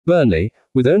Burnley,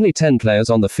 with only 10 players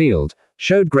on the field,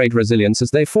 showed great resilience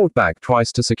as they fought back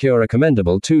twice to secure a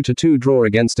commendable 2-2 draw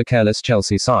against a careless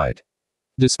Chelsea side.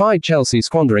 Despite Chelsea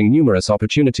squandering numerous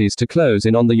opportunities to close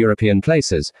in on the European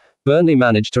places, Burnley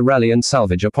managed to rally and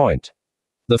salvage a point.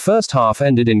 The first half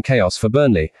ended in chaos for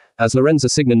Burnley, as Lorenz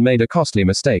Assignon made a costly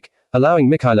mistake, allowing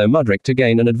Mykhailo Mudryk to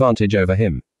gain an advantage over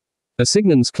him.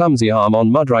 Assignon's clumsy arm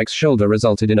on Mudryk's shoulder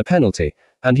resulted in a penalty,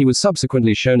 and he was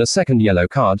subsequently shown a second yellow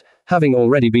card, having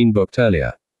already been booked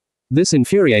earlier. This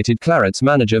infuriated Clarets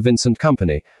manager Vincent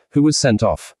Kompany, who was sent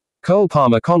off. Cole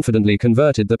Palmer confidently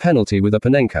converted the penalty with a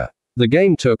Panenka. The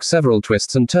game took several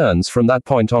twists and turns from that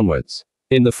point onwards.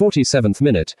 In the 47th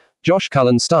minute,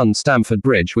 Cullen stunned Stamford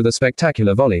Bridge with a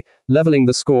spectacular volley, leveling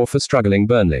the score for struggling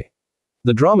Burnley.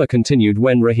 The drama continued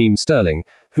when Raheem Sterling,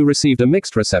 who received a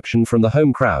mixed reception from the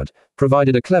home crowd,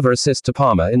 provided a clever assist to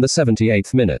Palmer in the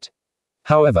 78th minute.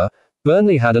 However,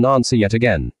 Burnley had an answer yet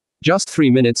again. Just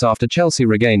 3 minutes after Chelsea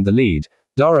regained the lead,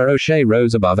 Dara O'Shea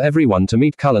rose above everyone to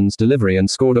meet Cullen's delivery and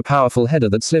scored a powerful header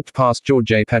that slipped past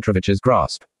George Petrovic's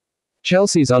grasp.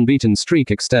 Chelsea's unbeaten streak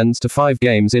extends to 5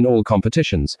 games in all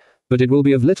competitions, but it will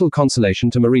be of little consolation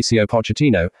to Mauricio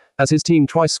Pochettino, as his team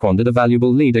twice squandered a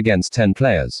valuable lead against 10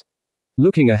 players.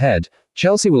 Looking ahead,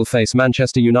 Chelsea will face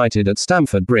Manchester United at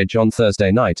Stamford Bridge on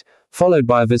Thursday night, followed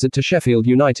by a visit to Sheffield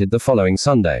United the following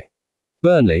Sunday.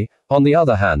 Burnley, on the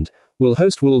other hand, will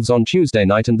host Wolves on Tuesday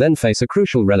night and then face a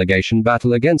crucial relegation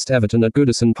battle against Everton at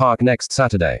Goodison Park next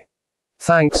Saturday.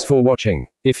 Thanks for watching.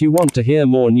 If you want to hear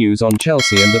more news on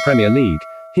Chelsea and the Premier League,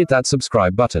 hit that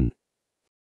subscribe button.